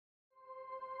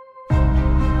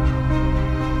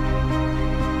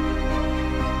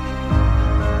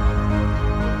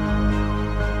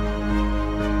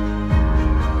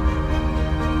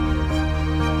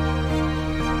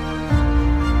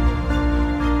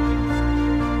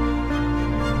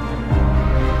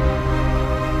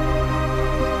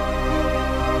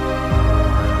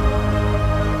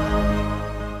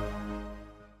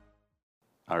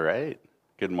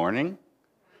Good morning.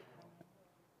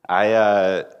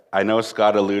 I know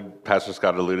Pastor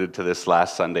Scott alluded to this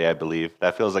last Sunday, I believe.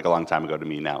 That feels like a long time ago to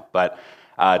me now. But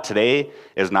today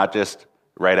is not just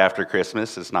right after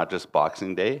Christmas. It's not just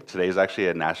Boxing Day. Today is actually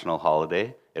a national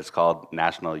holiday. It's called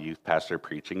National Youth Pastor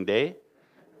Preaching Day.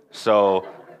 So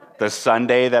the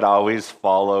Sunday that always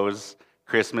follows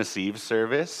Christmas Eve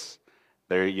service,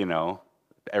 everyone's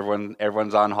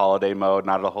on holiday mode.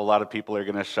 Not a whole lot of people are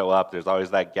going to show up. There's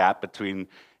always that gap between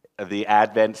the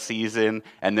Advent season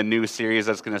and the new series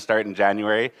that's going to start in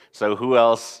January. So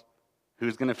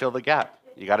who's going to fill the gap?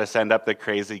 You got to send up the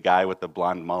crazy guy with the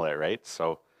blonde mullet, right?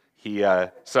 So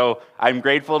I'm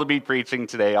grateful to be preaching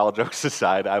today. All jokes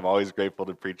aside, I'm always grateful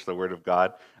to preach the Word of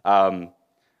God.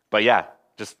 But yeah,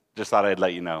 just thought I'd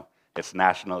let you know it's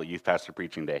National Youth Pastor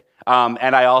Preaching Day.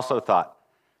 And I also thought,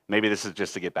 maybe this is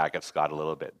just to get back at Scott a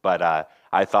little bit, but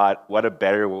I thought, what a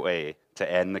better way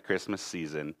to end the Christmas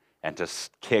season and to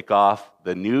kick off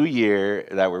the new year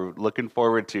that we're looking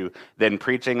forward to than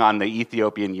preaching on the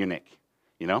Ethiopian eunuch.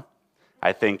 You know,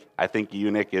 I think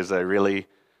eunuch is a really,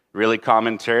 really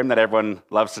common term that everyone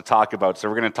loves to talk about, so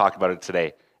we're going to talk about it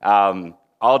today.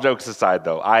 All jokes aside,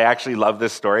 though, I actually love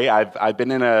this story. I've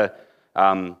been in a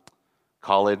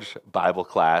college Bible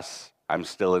class. I'm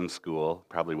still in school,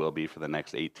 probably will be for the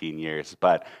next 18 years,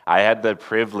 but I had the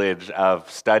privilege of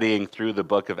studying through the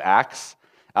book of Acts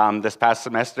this past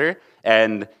semester,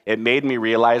 and it made me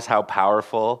realize how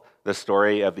powerful the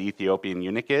story of the Ethiopian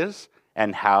eunuch is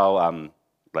and how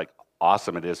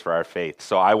awesome it is for our faith.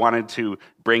 So I wanted to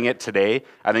bring it today.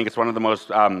 I think it's one of the most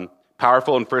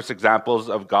powerful and first examples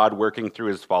of God working through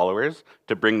his followers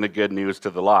to bring the good news to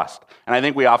the lost. And I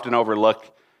think we often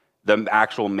overlook the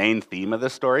actual main theme of the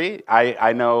story. I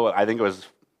think it was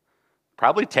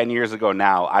probably 10 years ago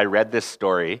now, I read this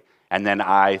story, and then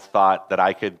I thought that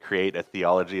I could create a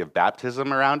theology of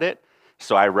baptism around it.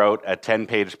 So I wrote a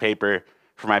 10-page paper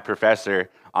for my professor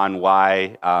on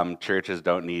why churches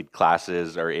don't need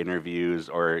classes or interviews,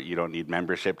 or you don't need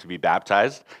membership to be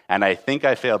baptized. And I think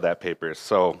I failed that paper.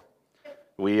 So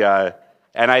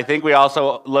and I think we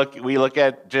also look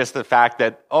at just the fact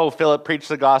that, Philip preached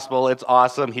the gospel, it's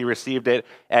awesome, he received it,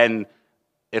 and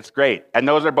it's great. And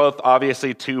those are both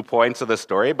obviously 2 points of the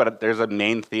story, but there's a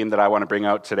main theme that I want to bring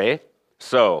out today.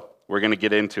 So we're going to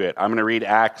get into it. I'm going to read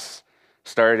Acts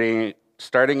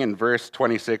starting in verse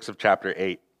 26 of chapter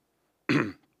 8.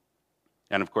 And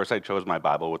of course I chose my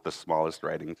Bible with the smallest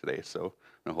writing today, so I'm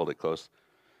going to hold it close.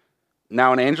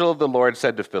 Now an angel of the Lord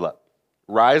said to Philip,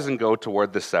 "Rise and go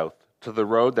toward the south, to the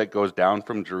road that goes down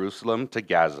from Jerusalem to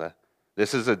Gaza.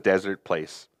 This is a desert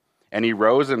place." And he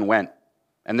rose and went.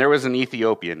 And there was an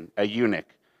Ethiopian, a eunuch,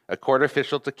 a court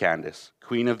official to Candace,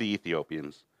 queen of the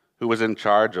Ethiopians, who was in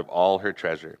charge of all her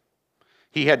treasure.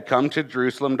 He had come to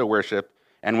Jerusalem to worship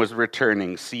and was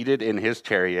returning, seated in his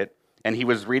chariot, and he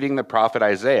was reading the prophet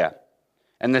Isaiah.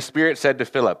 And the Spirit said to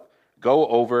Philip, "Go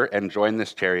over and join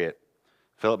this chariot."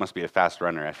 Philip must be a fast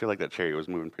runner. I feel like that chariot was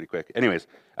moving pretty quick. Anyways,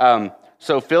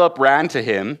 so Philip ran to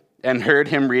him and heard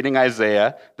him reading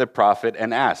Isaiah the prophet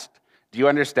and asked, "Do you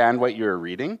understand what you are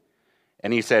reading?"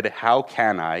 And he said, "How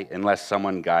can I unless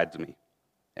someone guides me?"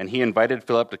 And he invited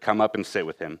Philip to come up and sit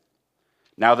with him.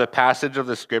 Now the passage of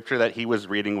the scripture that he was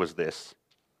reading was this: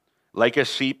 "Like a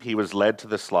sheep he was led to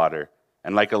the slaughter,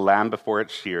 and like a lamb before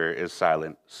its shearer is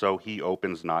silent, so he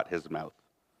opens not his mouth.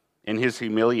 In his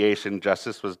humiliation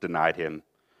justice was denied him.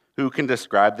 Who can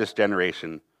describe this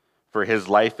generation? For his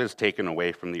life is taken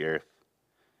away from the earth."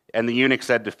 And the eunuch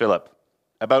said to Philip,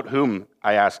 "About whom,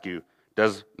 I ask you,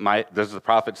 does the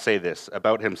prophet say this,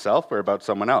 about himself or about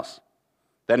someone else?"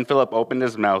 Then Philip opened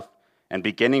his mouth, and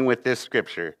beginning with this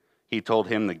scripture, he told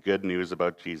him the good news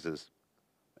about Jesus.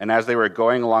 And as they were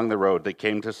going along the road, they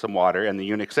came to some water, and the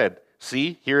eunuch said,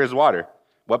 "See, here is water.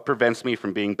 What prevents me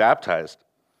from being baptized?"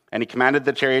 And he commanded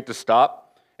the chariot to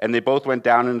stop, and they both went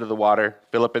down into the water,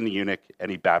 Philip and the eunuch,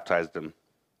 and he baptized him.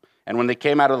 And when they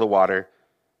came out of the water,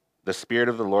 the Spirit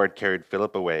of the Lord carried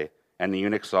Philip away, and the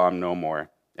eunuch saw him no more,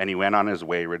 and he went on his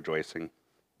way rejoicing.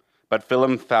 But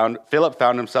Philip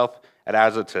found himself at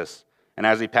Azotus, and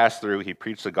as he passed through, he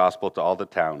preached the gospel to all the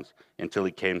towns until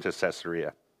he came to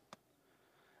Caesarea.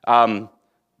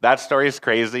 That story is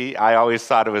crazy. I always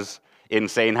thought it was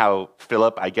insane how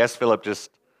Philip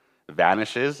just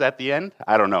vanishes at the end.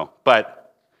 I don't know, but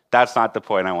that's not the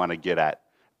point I want to get at.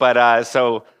 But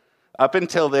so up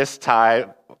until this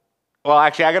time, well,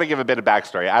 actually, I got to give a bit of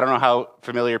backstory. I don't know how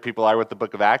familiar people are with the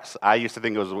book of Acts. I used to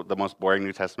think it was the most boring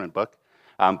New Testament book,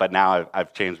 but now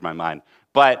I've changed my mind.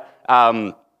 But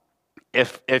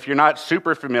if you're not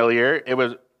super familiar, it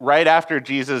was right after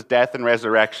Jesus' death and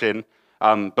resurrection,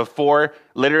 before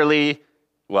literally,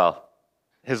 well,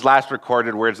 his last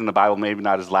recorded words in the Bible, maybe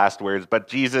not his last words, but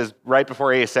Jesus, right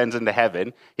before he ascends into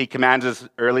heaven, he commands his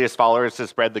earliest followers to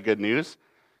spread the good news,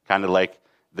 kind of like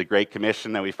the Great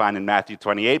Commission that we find in Matthew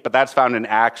 28, but that's found in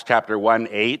Acts chapter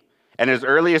 1:8. And his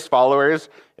earliest followers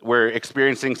were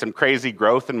experiencing some crazy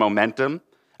growth and momentum.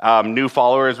 New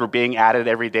followers were being added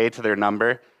every day to their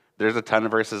number. There's a ton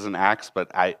of verses in Acts,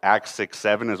 but Acts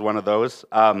 6:7 is one of those.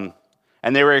 And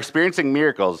they were experiencing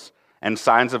miracles and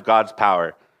signs of God's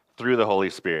power through the Holy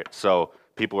Spirit. So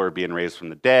people were being raised from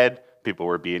the dead, people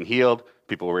were being healed,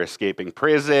 people were escaping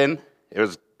prison. It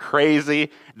was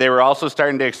crazy. They were also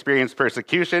starting to experience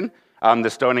persecution. The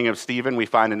stoning of Stephen we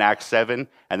find in Acts 7,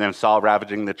 and then Saul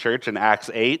ravaging the church in Acts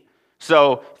 8.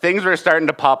 So things were starting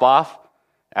to pop off,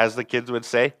 as the kids would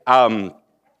say.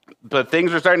 But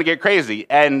things were starting to get crazy.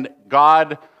 And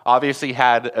God obviously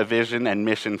had a vision and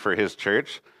mission for his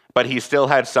church, but he still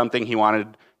had something he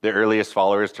wanted the earliest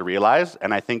followers to realize.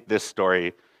 And I think this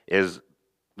story is,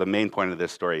 the main point of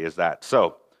this story is that.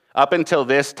 So up until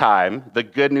this time, the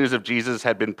good news of Jesus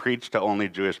had been preached to only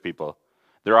Jewish people.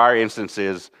 There are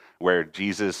instances where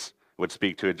Jesus would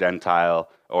speak to a Gentile,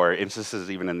 or instances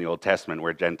even in the Old Testament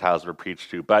where Gentiles were preached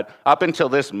to. But up until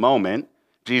this moment,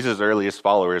 Jesus' earliest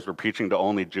followers were preaching to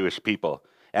only Jewish people.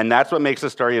 And that's what makes the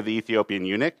story of the Ethiopian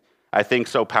eunuch, I think,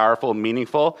 so powerful,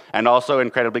 meaningful, and also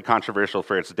incredibly controversial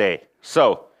for its day.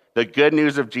 So the good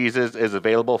news of Jesus is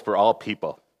available for all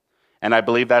people. And I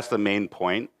believe that's the main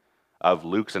point of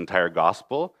Luke's entire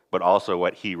gospel, but also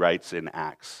what he writes in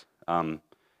Acts. And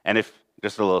if,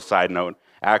 just a little side note,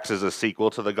 Acts is a sequel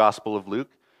to the Gospel of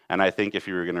Luke, and I think if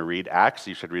you were going to read Acts,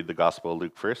 you should read the Gospel of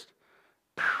Luke first,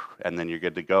 and then you're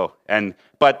good to go.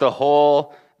 But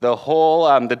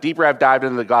the deeper I've dived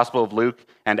into the Gospel of Luke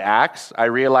and Acts, I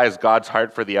realize God's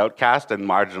heart for the outcast and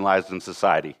marginalized in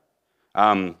society.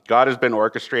 God has been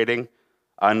orchestrating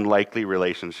unlikely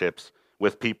relationships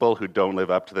with people who don't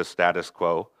live up to the status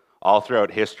quo all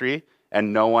throughout history,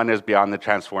 and no one is beyond the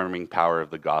transforming power of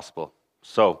the gospel.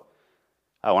 So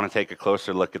I want to take a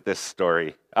closer look at this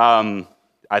story. I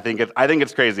think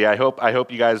it's crazy. I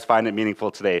hope you guys find it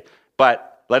meaningful today.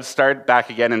 But let's start back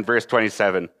again in verse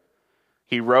 27.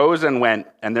 He rose and went,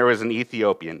 and there was an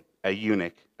Ethiopian, a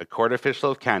eunuch, a court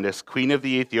official of Candace, queen of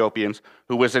the Ethiopians,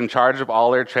 who was in charge of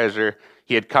all her treasure.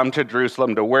 He had come to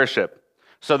Jerusalem to worship.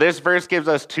 So this verse gives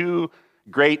us two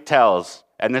great tells,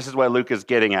 and this is what Luke is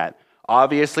getting at.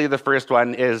 Obviously, the first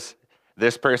one is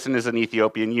this person is an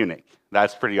Ethiopian eunuch.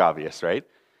 That's pretty obvious, right?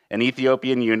 An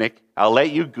Ethiopian eunuch. I'll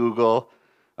let you Google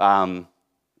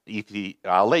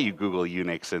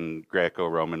eunuchs in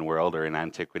Greco-Roman world or in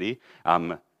antiquity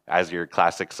as your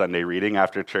classic Sunday reading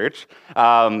after church.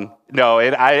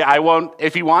 I won't.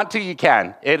 If you want to, you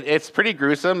can. It's pretty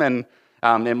gruesome, and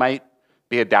it might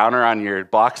be a downer on your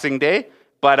Boxing Day.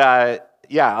 But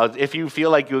if you feel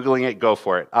like Googling it, go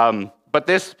for it. But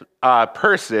this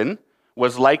person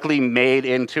was likely made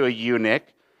into a eunuch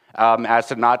as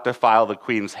to not defile the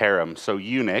queen's harem. So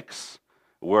eunuchs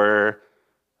were,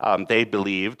 they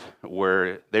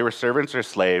were servants or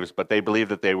slaves, but they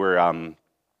believed that they were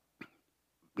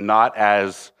not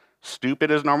as stupid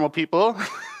as normal people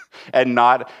and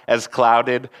not as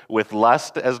clouded with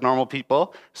lust as normal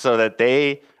people, so that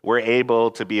they were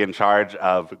able to be in charge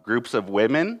of groups of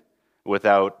women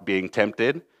without being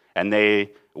tempted, and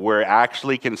they were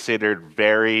actually considered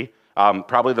very,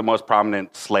 probably the most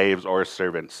prominent slaves or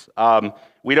servants.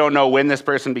 We don't know when this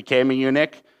person became a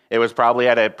eunuch. It was probably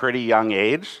at a pretty young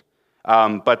age,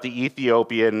 but the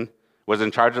Ethiopian was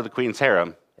in charge of the queen's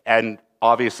harem, and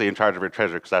obviously in charge of her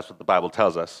treasure, because that's what the Bible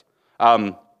tells us.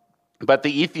 But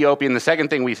the Ethiopian, the second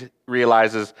thing we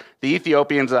realize is the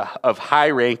Ethiopians of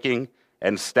high ranking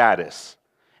and status.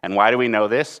 And why do we know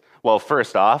this? Well,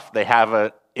 first off, they have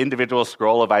an individual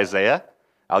scroll of Isaiah.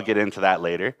 I'll get into that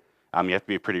later. You have to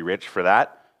be pretty rich for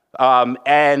that.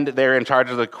 And they're in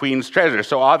charge of the queen's treasure.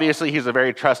 So obviously he's a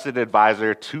very trusted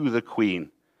advisor to the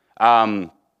queen. And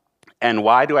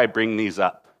why do I bring these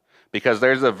up? Because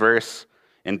there's a verse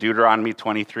in Deuteronomy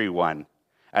 23:1.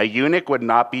 A eunuch would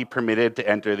not be permitted to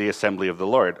enter the assembly of the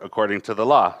Lord, according to the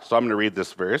law. So I'm going to read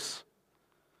this verse.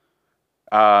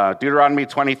 Deuteronomy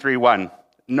 23:1.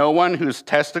 No one whose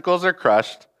testicles are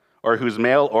crushed or whose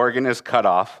male organ is cut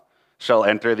off shall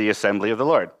enter the assembly of the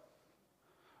Lord.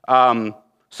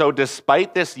 So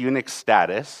despite this eunuch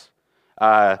status,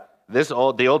 the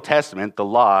Old Testament, the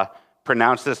law,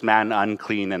 pronounced this man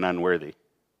unclean and unworthy.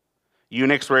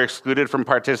 Eunuchs were excluded from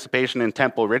participation in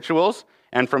temple rituals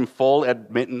and from full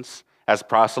admittance as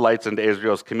proselytes into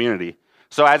Israel's community.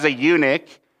 So as a eunuch,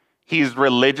 he's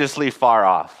religiously far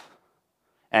off.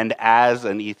 And as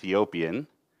an Ethiopian,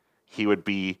 he would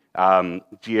be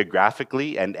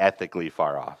geographically and ethically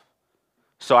far off.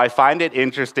 So I find it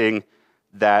interesting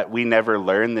that we never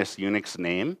learn this eunuch's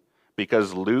name,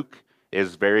 because Luke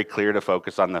is very clear to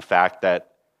focus on the fact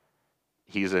that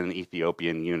he's an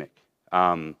Ethiopian eunuch.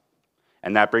 And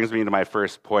that brings me to my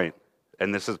first point,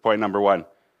 and this is point number 1.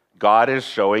 God is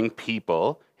showing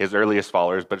people, his earliest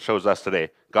followers, but shows us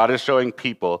today, God is showing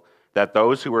people that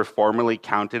those who were formerly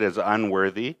counted as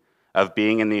unworthy of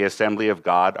being in the assembly of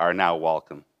God are now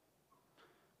welcome.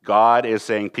 God is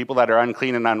saying, people that are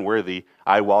unclean and unworthy,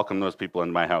 I welcome those people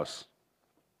in my house.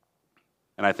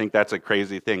 And I think that's a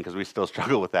crazy thing, because we still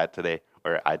struggle with that today.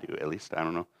 Or I do, at least, I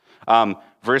don't know.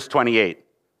 Verse 28,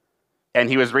 and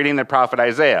he was reading the prophet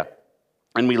Isaiah.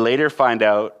 And we later find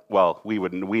out, well,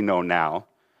 we know now,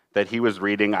 that he was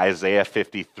reading Isaiah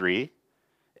 53.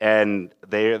 And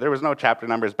there was no chapter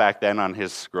numbers back then on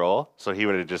his scroll, so he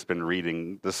would have just been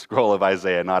reading the scroll of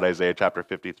Isaiah, not Isaiah chapter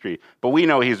 53. But we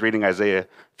know he's reading Isaiah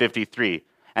 53.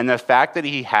 And the fact that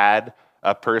he had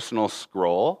a personal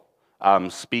scroll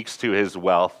speaks to his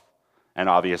wealth and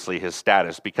obviously his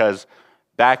status, because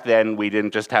back then they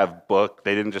didn't just have books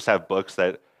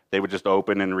that they would just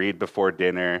open and read before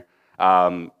dinner.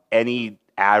 Any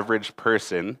average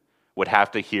person would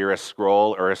have to hear a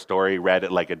scroll or a story read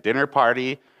at like a dinner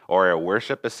party or a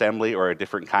worship assembly or a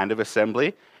different kind of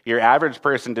assembly. Your average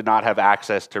person did not have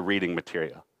access to reading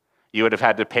material. You would have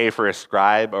had to pay for a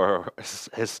scribe or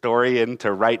a historian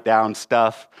to write down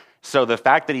stuff. So the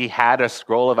fact that he had a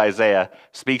scroll of Isaiah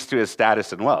speaks to his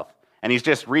status and wealth. And he's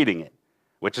just reading it,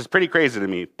 which is pretty crazy to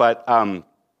me. But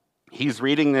he's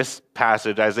reading this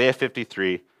passage, Isaiah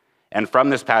 53, and from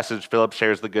this passage, Philip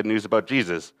shares the good news about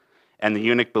Jesus. And the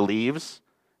eunuch believes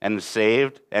and is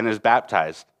saved and is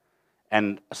baptized.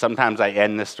 And sometimes I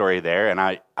end this story there, and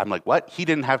I'm like, what? He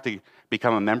didn't have to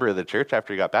become a member of the church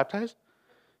after he got baptized?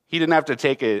 He didn't have to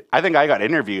take it. I think I got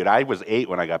interviewed. I was 8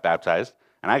 when I got baptized,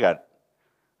 and I got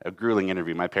a grueling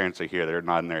interview. My parents are here. They're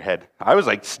nodding their head. I was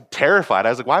like terrified. I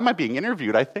was like, why am I being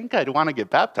interviewed? I think I'd want to get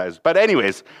baptized. But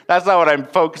anyways, that's not what I'm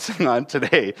focusing on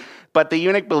today. But the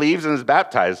eunuch believes and is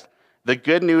baptized. The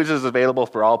good news is available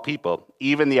for all people,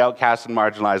 even the outcast and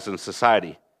marginalized in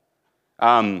society.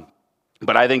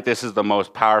 But I think this is the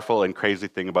most powerful and crazy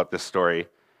thing about this story.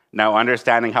 Now,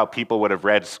 understanding how people would have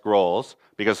read scrolls,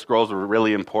 because scrolls were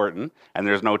really important, and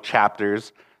there's no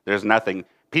chapters, there's nothing.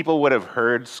 People would have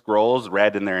heard scrolls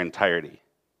read in their entirety.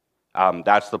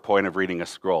 That's the point of reading a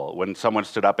scroll. When someone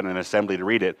stood up in an assembly to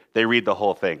read it, they read the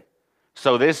whole thing.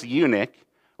 So this eunuch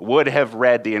would have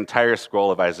read the entire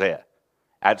scroll of Isaiah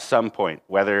at some point,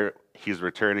 whether he's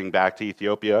returning back to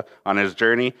Ethiopia on his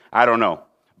journey, I don't know.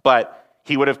 But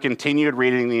he would have continued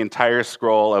reading the entire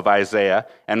scroll of Isaiah,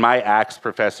 and my Acts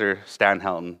professor, Stan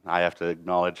Helton, I have to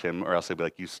acknowledge him, or else he'll be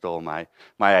like, you stole my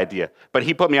idea. But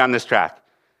he put me on this track,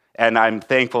 and I'm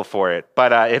thankful for it.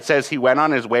 But it says he went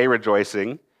on his way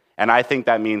rejoicing, and I think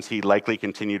that means he likely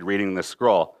continued reading the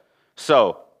scroll.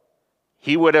 So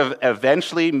he would have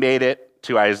eventually made it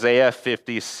to Isaiah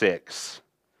 56,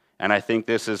 and I think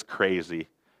this is crazy.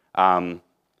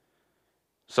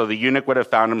 So the eunuch would have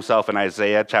found himself in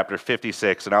Isaiah chapter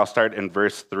 56, and I'll start in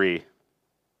verse 3.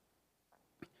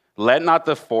 Let not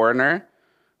the foreigner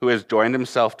who has joined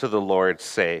himself to the Lord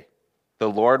say, the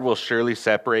Lord will surely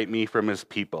separate me from his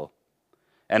people.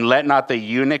 And let not the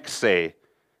eunuch say,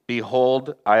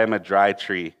 behold, I am a dry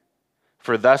tree.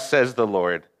 For thus says the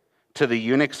Lord, to the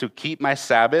eunuchs who keep my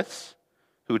Sabbaths,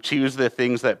 who choose the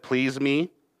things that please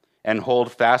me, and hold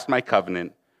fast my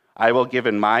covenant, I will give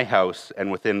in my house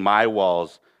and within my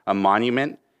walls a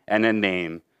monument and a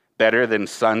name better than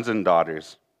sons and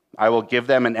daughters. I will give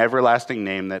them an everlasting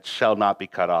name that shall not be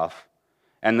cut off.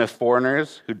 And the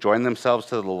foreigners who join themselves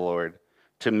to the Lord,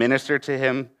 to minister to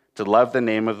him, to love the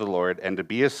name of the Lord, and to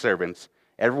be his servants,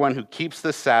 everyone who keeps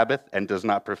the Sabbath and does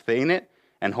not profane it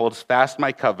and holds fast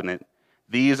my covenant,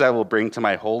 these I will bring to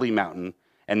my holy mountain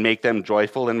and make them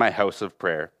joyful in my house of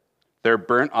prayer. Their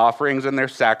burnt offerings and their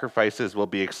sacrifices will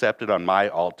be accepted on my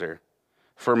altar.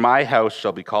 For my house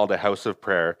shall be called a house of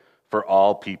prayer for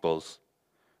all peoples.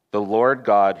 The Lord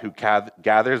God, who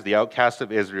gathers the outcasts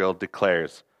of Israel,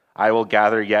 declares, I will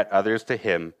gather yet others to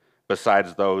him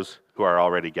besides those who are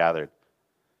already gathered.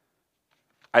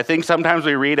 I think sometimes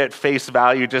we read at face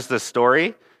value just the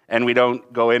story, and we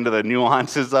don't go into the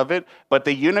nuances of it, but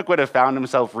the eunuch would have found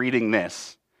himself reading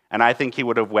this, and I think he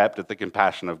would have wept at the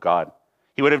compassion of God.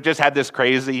 He would have just had this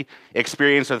crazy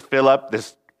experience with Philip,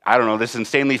 this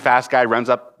insanely fast guy runs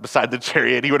up beside the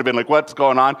chariot. He would have been like, what's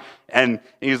going on? And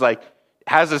he's like,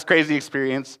 has this crazy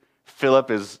experience. Philip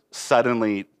is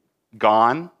suddenly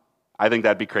gone. I think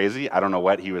that'd be crazy. I don't know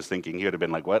what he was thinking. He would have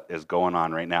been like, what is going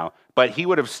on right now? But he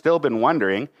would have still been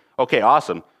wondering, okay,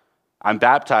 awesome. I'm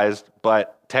baptized,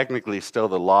 but technically still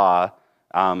the law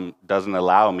doesn't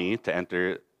allow me to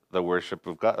enter the worship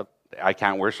of God. I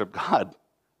can't worship God,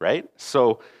 right?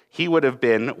 So he would have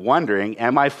been wondering,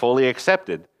 am I fully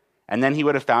accepted? And then he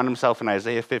would have found himself in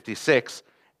Isaiah 56,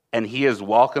 and he is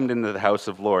welcomed into the house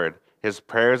of Lord. His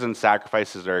prayers and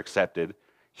sacrifices are accepted.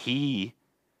 He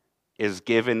is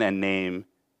given a name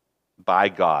by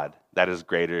God that is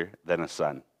greater than a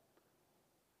son.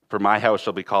 For my house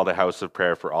shall be called a house of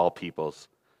prayer for all peoples.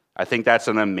 I think that's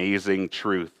an amazing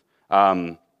truth.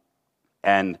 And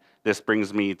this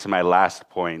brings me to my last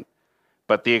point.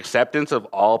 But the acceptance of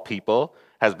all people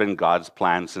has been God's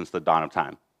plan since the dawn of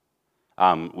time.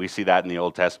 We see that in the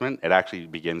Old Testament. It actually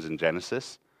begins in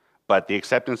Genesis. But the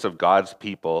acceptance of God's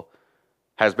people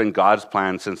has been God's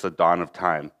plan since the dawn of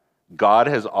time. God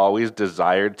has always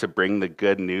desired to bring the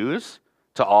good news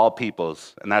to all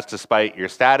peoples, and that's despite your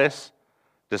status,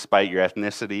 despite your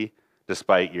ethnicity,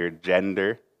 despite your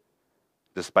gender,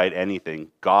 despite anything.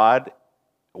 God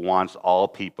wants all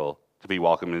people to be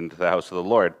welcomed into the house of the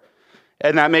Lord.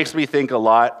 And that makes me think a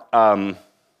lot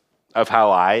of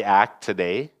how I act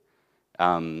today.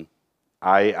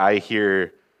 I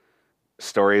hear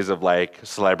stories of like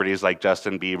celebrities like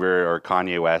Justin Bieber or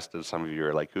Kanye West, and some of you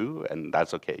are like, who? And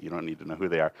that's okay, you don't need to know who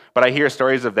they are. But I hear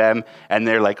stories of them, and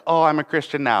they're like, oh, I'm a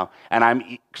Christian now. And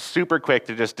I'm super quick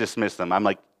to just dismiss them. I'm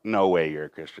like, no way you're a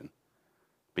Christian,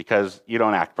 because you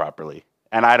don't act properly.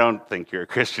 And I don't think you're a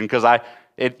Christian, because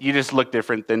you just look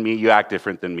different than me, you act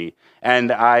different than me.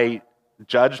 And I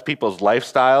judge people's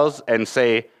lifestyles and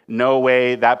say, no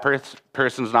way, that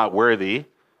person's not worthy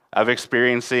of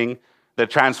experiencing the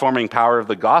transforming power of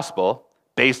the gospel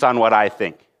based on what I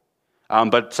think.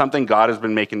 But something God has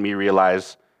been making me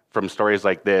realize from stories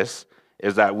like this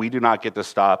is that we do not get to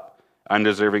stop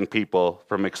undeserving people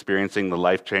from experiencing the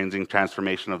life-changing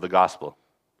transformation of the gospel.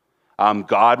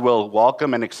 God will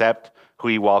welcome and accept who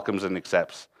he welcomes and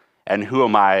accepts. And who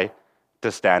am I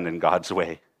to stand in God's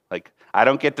way? Like, I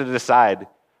don't get to decide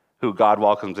who God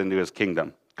welcomes into his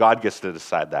kingdom. God gets to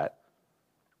decide that.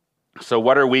 So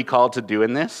what are we called to do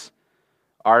in this?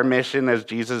 Our mission as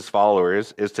Jesus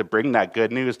followers is to bring that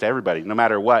good news to everybody, no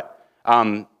matter what.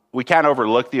 We can't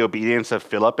overlook the obedience of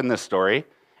Philip in this story.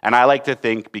 And I like to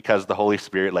think because the Holy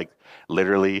Spirit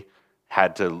literally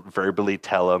had to verbally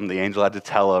tell him, the angel had to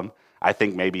tell him, I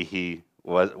think maybe he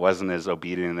wasn't as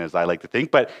obedient as I like to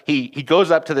think. But he goes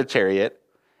up to the chariot,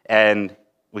 and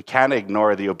we can't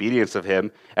ignore the obedience of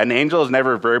him. An angel has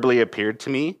never verbally appeared to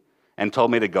me and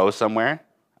told me to go somewhere.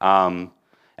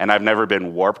 And I've never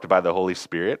been warped by the Holy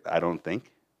Spirit, I don't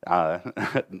think.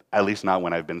 At least not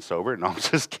when I've been sober. No, I'm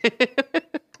just kidding.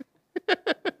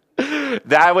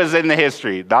 That was in the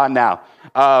history, not now.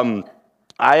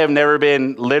 I have never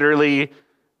been literally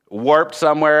warped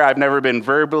somewhere. I've never been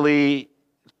verbally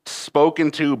spoken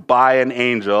to by an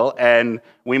angel. And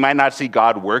we might not see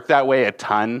God work that way a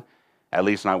ton, at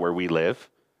least not where we live.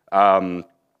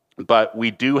 But we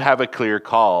do have a clear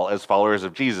call as followers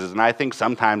of Jesus. And I think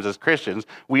sometimes as Christians,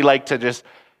 we like to just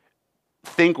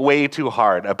think way too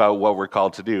hard about what we're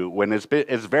called to do when it's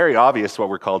very obvious what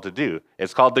we're called to do.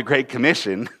 It's called the Great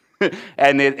Commission,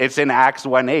 and it's in Acts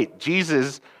 1:8.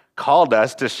 Jesus called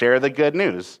us to share the good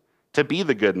news, to be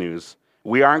the good news.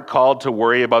 We aren't called to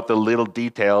worry about the little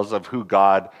details of who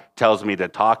God tells me to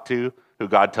talk to, who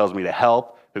God tells me to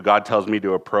help, who God tells me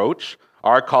to approach.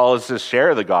 Our call is to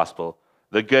share the gospel,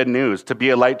 the good news, to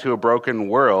be a light to a broken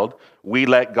world. We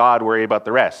let God worry about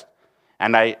the rest.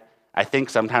 And I think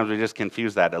sometimes we just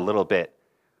confuse that a little bit.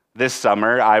 This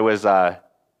summer, I was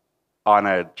on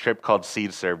a trip called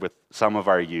Seed Serve with some of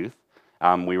our youth.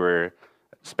 We were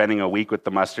spending a week with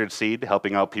the Mustard Seed,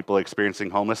 helping out people experiencing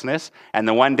homelessness. And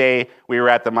the one day, we were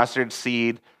at the Mustard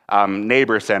Seed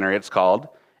Neighbor Center, it's called,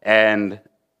 and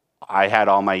I had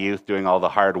all my youth doing all the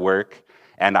hard work,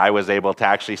 and I was able to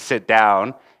actually sit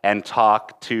down and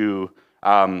talk to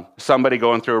somebody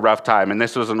going through a rough time. And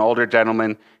this was an older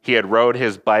gentleman. He had rode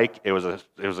his bike. It was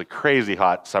a crazy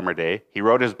hot summer day. He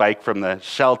rode his bike from the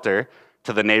shelter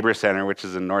to the Neighbor Center, which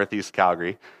is in Northeast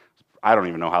Calgary. I don't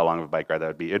even know how long of a bike ride that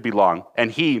would be. It'd be long.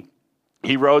 And he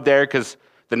rode there because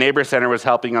the Neighbor Center was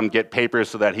helping him get papers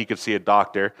so that he could see a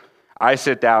doctor. I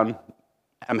sit down.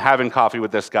 I'm having coffee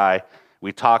with this guy.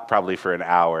 We talk probably for an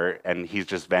hour, and he's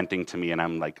just venting to me, and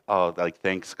I'm like, oh,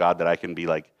 thanks God that I can be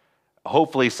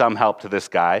hopefully some help to this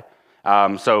guy.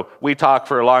 So we talk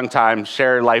for a long time,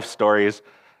 share life stories.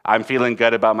 I'm feeling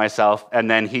good about myself,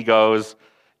 and then he goes,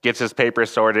 gets his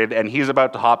papers sorted, and he's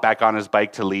about to hop back on his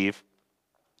bike to leave.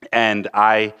 And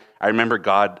I remember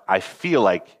I feel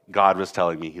like God was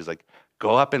telling me, he's like,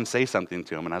 go up and say something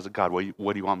to him. And I was like, God,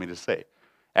 what do you want me to say?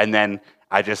 And then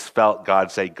I just felt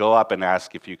God say, go up and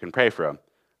ask if you can pray for him.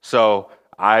 So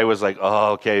I was like,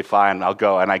 oh, okay, fine, I'll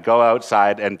go. And I go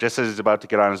outside, and just as he's about to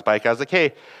get on his bike, I was like,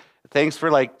 hey, thanks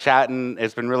for like chatting.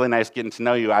 It's been really nice getting to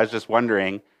know you. I was just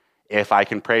wondering if I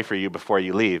can pray for you before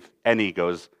you leave. And he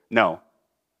goes, no.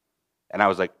 And I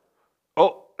was like,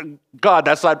 oh, God,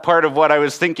 that's not part of what I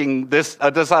was thinking. That's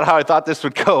not how I thought this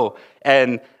would go.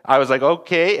 And I was like,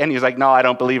 okay. And he's like, no, I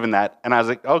don't believe in that. And I was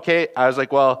like, okay. I was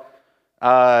like, well,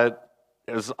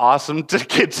 it was awesome to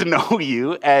get to know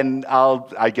you, and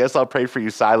I guess I'll pray for you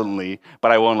silently,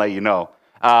 but I won't let you know.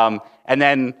 And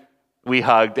then we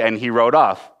hugged, and he rode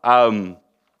off. And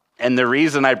the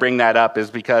reason I bring that up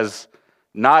is because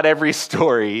not every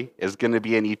story is going to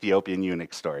be an Ethiopian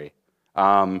eunuch story.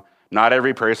 Not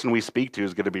every person we speak to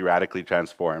is going to be radically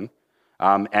transformed.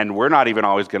 And we're not even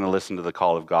always going to listen to the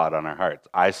call of God on our hearts.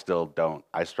 I still don't.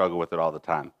 I struggle with it all the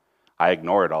time. I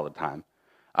ignore it all the time.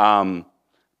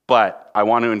 But I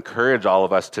want to encourage all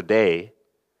of us today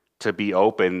to be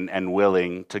open and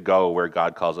willing to go where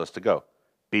God calls us to go.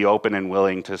 Be open and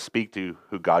willing to speak to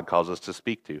who God calls us to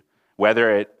speak to.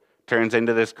 Whether it turns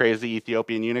into this crazy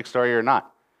Ethiopian eunuch story or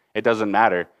not, it doesn't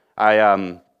matter.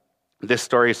 This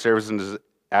story serves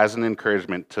as an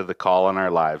encouragement to the call on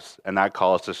our lives, and that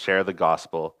call is to share the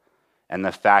gospel and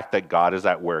the fact that God is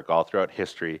at work all throughout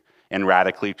history in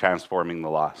radically transforming the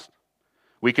lost.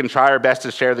 We can try our best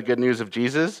to share the good news of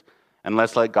Jesus, and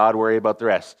let's let God worry about the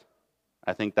rest.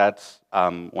 I think that's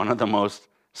one of the most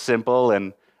simple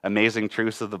and amazing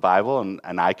truths of the Bible,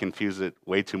 and I confuse it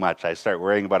way too much. I start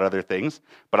worrying about other things,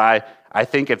 but I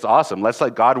think it's awesome. Let's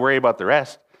let God worry about the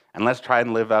rest, and let's try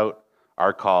and live out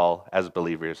our call as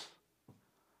believers.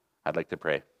 I'd like to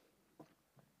pray.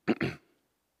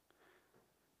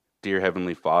 Dear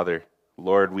Heavenly Father,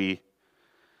 Lord, we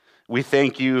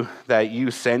thank you that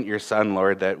you sent your Son,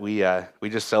 Lord, that we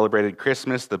just celebrated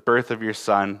Christmas, the birth of your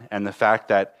Son, and the fact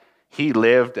that he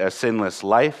lived a sinless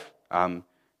life.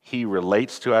 He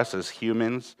relates to us as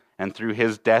humans, and through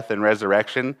his death and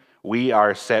resurrection, we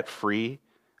are set free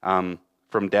from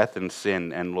death and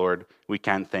sin. And Lord, we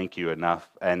can't thank you enough.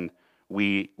 And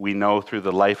we know through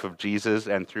the life of Jesus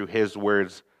and through his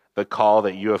words the call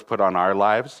that you have put on our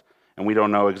lives. And we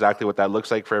don't know exactly what that looks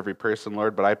like for every person,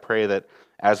 Lord, but I pray that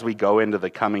as we go into the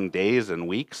coming days and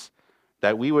weeks,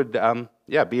 that we would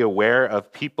be aware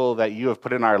of people that you have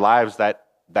put in our lives that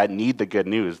need the good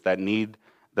news, that need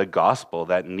the gospel,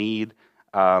 that need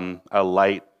a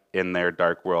light in their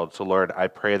dark world. So Lord, I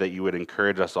pray that you would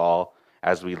encourage us all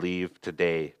as we leave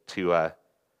today to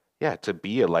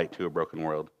be a light to a broken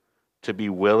world, to be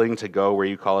willing to go where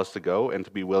you call us to go, and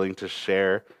to be willing to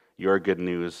share your good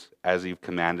news as you've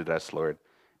commanded us, Lord.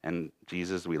 And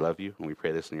Jesus, we love you, and we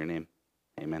pray this in your name.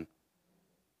 Amen.